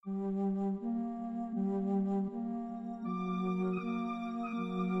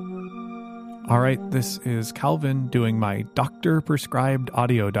All right, this is Calvin doing my doctor-prescribed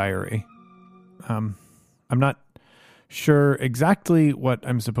audio diary. I'm not sure exactly what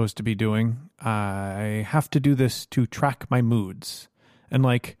I'm supposed to be doing. I have to do this to track my moods. And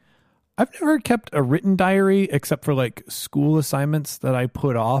I've never kept a written diary except for school assignments that I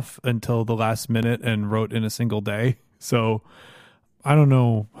put off until the last minute and wrote in a single day. So I don't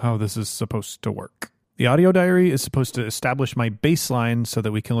know how this is supposed to work. The audio diary is supposed to establish my baseline so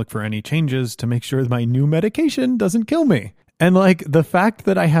that we can look for any changes to make sure my new medication doesn't kill me. And the fact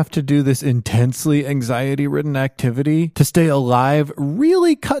that I have to do this intensely anxiety-ridden activity to stay alive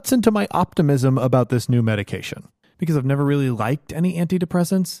really cuts into my optimism about this new medication. Because I've never really liked any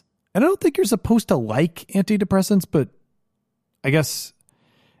antidepressants. And I don't think you're supposed to like antidepressants, but I guess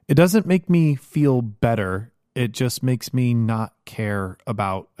it doesn't make me feel better. It just makes me not care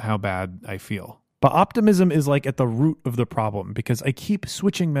about how bad I feel. But optimism is at the root of the problem because I keep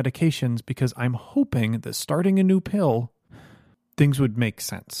switching medications because I'm hoping that starting a new pill, things would make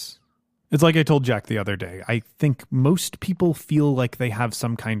sense. It's like I told Jack the other day. I think most people feel like they have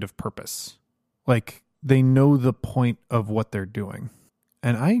some kind of purpose. They know the point of what they're doing.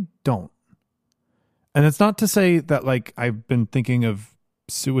 And I don't. And it's not to say that I've been thinking of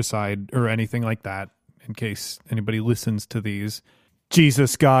suicide or anything like that, in case anybody listens to these.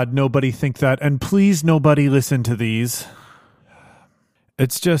 Jesus, God, nobody think that. And please, nobody listen to these.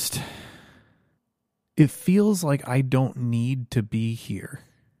 It's just, it feels like I don't need to be here.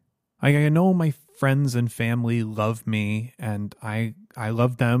 I know my friends and family love me, and I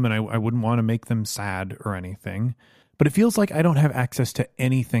love them, and I wouldn't want to make them sad or anything. But it feels like I don't have access to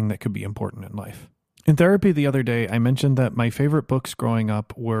anything that could be important in life. In therapy the other day, I mentioned that my favorite books growing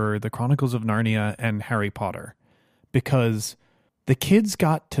up were The Chronicles of Narnia and Harry Potter. Because the kids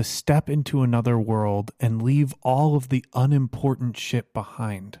got to step into another world and leave all of the unimportant shit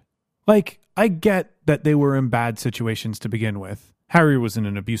behind. I get that they were in bad situations to begin with. Harry was in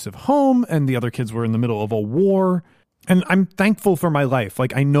an abusive home, and the other kids were in the middle of a war. And I'm thankful for my life.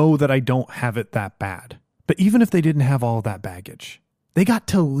 I know that I don't have it that bad. But even if they didn't have all of that baggage, they got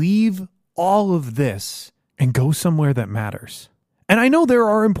to leave all of this and go somewhere that matters. And I know there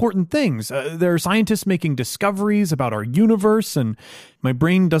are important things. There are scientists making discoveries about our universe, and my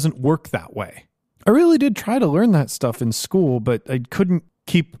brain doesn't work that way. I really did try to learn that stuff in school, but I couldn't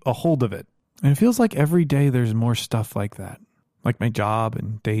keep a hold of it. And it feels like every day there's more stuff like that. Like my job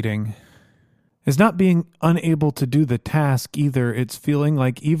and dating. It's not being unable to do the task either. It's feeling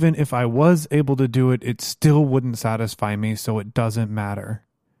like even if I was able to do it, it still wouldn't satisfy me, so it doesn't matter.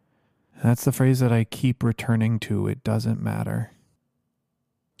 That's the phrase that I keep returning to. It doesn't matter.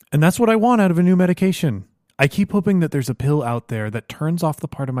 And that's what I want out of a new medication. I keep hoping that there's a pill out there that turns off the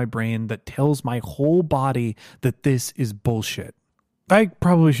part of my brain that tells my whole body that this is bullshit. I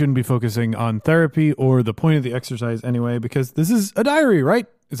probably shouldn't be focusing on therapy or the point of the exercise anyway, because this is a diary, right?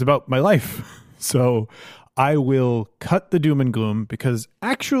 It's about my life. So I will cut the doom and gloom because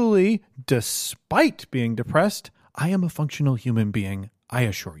actually, despite being depressed, I am a functional human being, I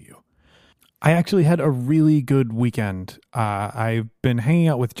assure you. I actually had a really good weekend. I've been hanging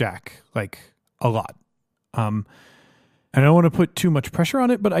out with Jack, a lot. And I don't want to put too much pressure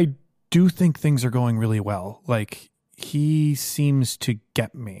on it, but I do think things are going really well. He seems to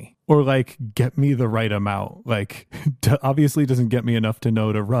get me, or get me the right amount. Obviously doesn't get me enough to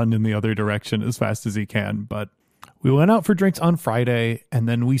know to run in the other direction as fast as he can. But we went out for drinks on Friday, and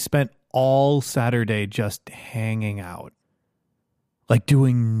then we spent all Saturday just hanging out,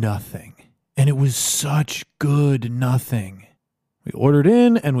 doing nothing. And it was such good nothing. We ordered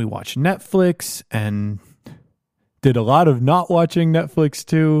in and we watched Netflix and did a lot of not watching Netflix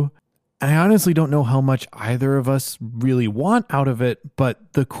too. And I honestly don't know how much either of us really want out of it.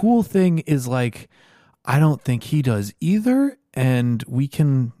 But the cool thing is I don't think he does either. And we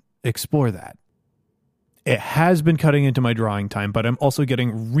can explore that. It has been cutting into my drawing time, but I'm also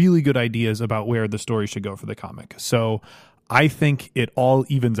getting really good ideas about where the story should go for the comic. So I think it all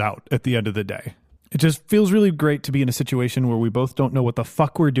evens out at the end of the day. It just feels really great to be in a situation where we both don't know what the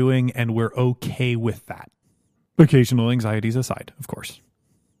fuck we're doing and we're okay with that. Occasional anxieties aside, of course.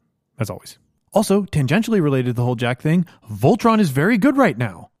 As always. Also, tangentially related to the whole Jack thing, Voltron is very good right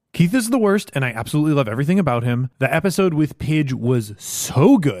now. Keith is the worst, and I absolutely love everything about him. The episode with Pidge was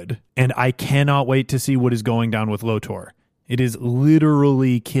so good, and I cannot wait to see what is going down with Lotor. It is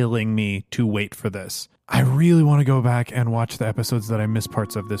literally killing me to wait for this. I really want to go back and watch the episodes that I missed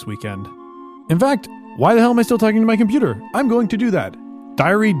parts of this weekend. In fact, why the hell am I still talking to my computer? I'm going to do that.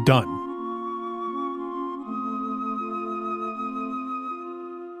 Diary done.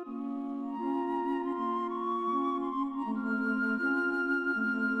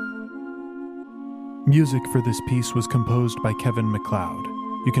 Music for this piece was composed by Kevin MacLeod.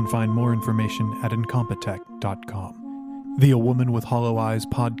 You can find more information at incompetech.com. The A Woman with Hollow Eyes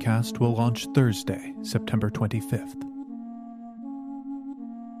podcast will launch Thursday, September 25th.